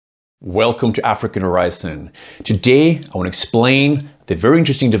Welcome to African Horizon. Today, I want to explain the very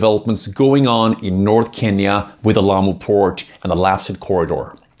interesting developments going on in North Kenya with the Lamu Port and the LAPSSET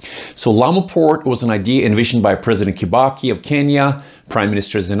Corridor. So Lamu Port was an idea envisioned by President Kibaki of Kenya, Prime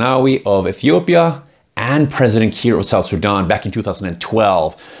Minister Zenawi of Ethiopia, and President Kiir of South Sudan back in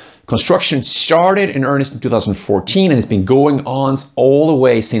 2012. Construction started in earnest in 2014 and it's been going on all the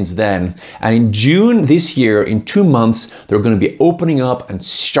way since then. And in June this year, in 2 months, they're going to be opening up and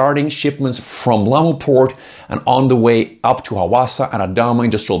starting shipments from Lamu Port and on the way up to Hawassa and Adama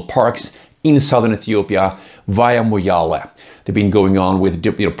industrial parks in southern Ethiopia via Moyale. They've been going on with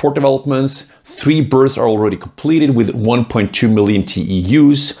port developments. 3 berths are already completed with 1.2 million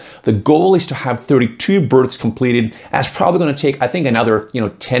TEUs. The goal is to have 32 berths completed. That's probably going to take, I think, another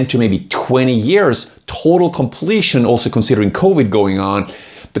 10 to maybe 20 years total completion, also considering COVID going on.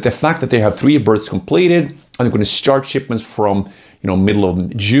 But the fact that they have 3 berths completed and they're going to start shipments from middle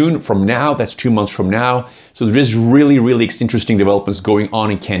of June from now, that's 2 months from now. So there is really interesting developments going on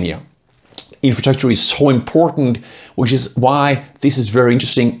in Kenya. Infrastructure is so important, which is why this is very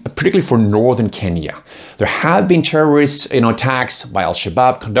interesting, particularly for northern Kenya. There have been terrorist attacks by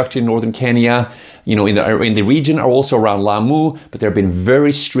Al-Shabaab conducted in northern Kenya, in the region, are also around Lamu, but there have been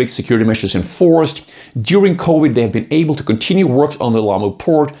very strict security measures enforced. During COVID, they have been able to continue work on the Lamu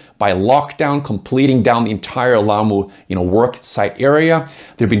Port by lockdown, completing down the entire Lamu work site area.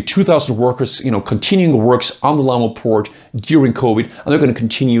 There have been 2,000 workers continuing works on the Lamu Port during COVID, and they're going to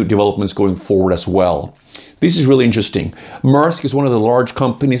continue developments going forward as well. This is really interesting. Maersk is one of the large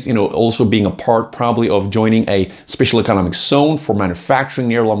companies, also being a part probably of joining a special economic zone for manufacturing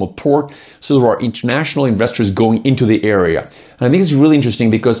near Lamu Port. So there are international investors going into the area. And I think it's really interesting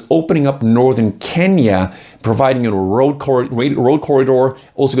because opening up northern Kenya, providing a road corridor,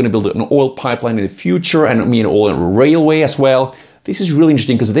 also going to build an oil pipeline in the future and oil railway as well. This is really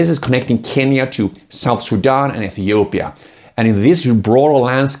interesting because this is connecting Kenya to South Sudan and Ethiopia. And in this broader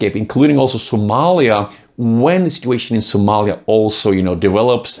landscape, including also Somalia, when the situation in Somalia also,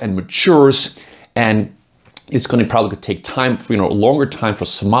 develops and matures, and it's going to probably take time, longer time for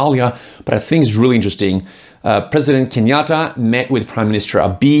Somalia, but I think it's really interesting. President Kenyatta met with Prime Minister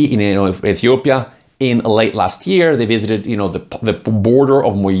Abiy in Ethiopia in late last year. They visited, the border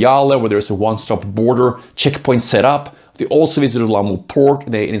of Moyale, where there's a one-stop border checkpoint set up. They also visited Lamu Port.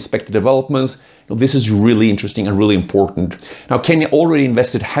 They inspected developments. This is really interesting and really important. Now, Kenya already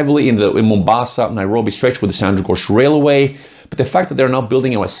invested heavily in Mombasa-Nairobi stretch with the Sandra Ghosh Railway, but the fact that they're now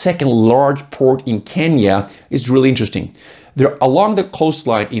building a second large port in Kenya is really interesting. There, along the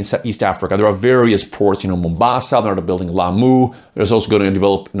coastline in East Africa, there are various ports. Mombasa, they're building Lamu. There's also going to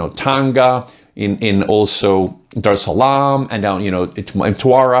develop, Tanga, in also Dar es Salaam, and down, in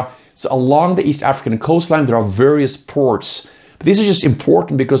Mtwara. So along the East African coastline, there are various ports. But this is just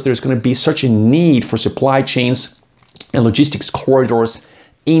important because there's going to be such a need for supply chains and logistics corridors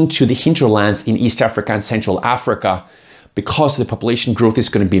into the hinterlands in East Africa and Central Africa, because the population growth is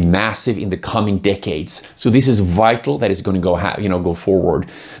going to be massive in the coming decades. So this is vital that is going to go forward.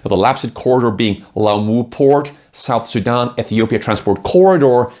 Now, the LAPSSET Corridor, being Lamu Port, South Sudan, Ethiopia Transport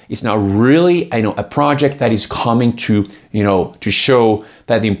Corridor, is now really a project that is coming to to show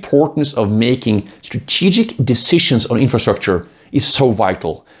that the importance of making strategic decisions on infrastructure is so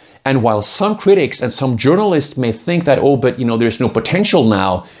vital. And while some critics and some journalists may think that, but there's no potential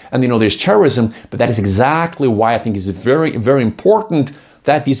now, and there's terrorism, but that is exactly why I think it's very important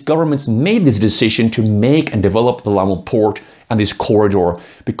that these governments made this decision to make and develop the Lamu Port and this corridor,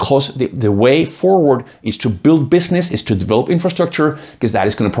 because the way forward is to build business, is to develop infrastructure, because that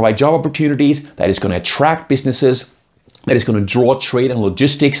is going to provide job opportunities, that is going to attract businesses, that is going to draw trade and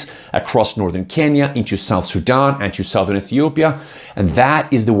logistics across northern Kenya into South Sudan and to southern Ethiopia. And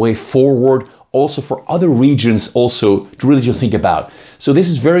that is the way forward also for other regions also to really think about. So this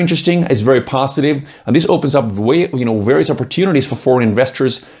is very interesting. It's very positive. And this opens up various opportunities for foreign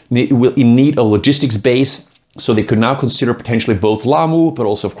investors in need of logistics base. So they could now consider potentially both Lamu, but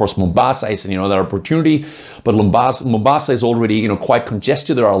also, of course, Mombasa is another opportunity. But Mombasa is already quite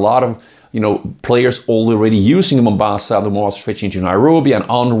congested. There are a lot of players already using Mombasa, the Mombasa stretching to Nairobi and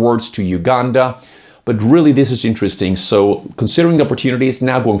onwards to Uganda. But really, this is interesting. So considering the opportunities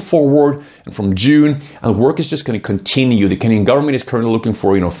now going forward and from June, and work is just going to continue. The Kenyan government is currently looking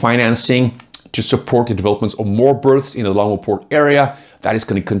for financing to support the developments of more berths in the Lamu Port area. That is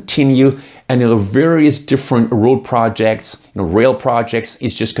going to continue. And the various different road projects, rail projects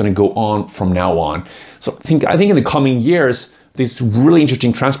is just going to go on from now on. So I think in the coming years, this really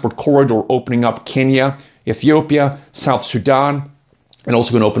interesting transport corridor opening up Kenya, Ethiopia, South Sudan, and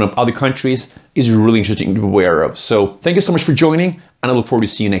also going to open up other countries is really interesting to be aware of. So thank you so much for joining. and I look forward to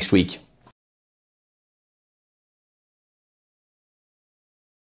seeing you next week.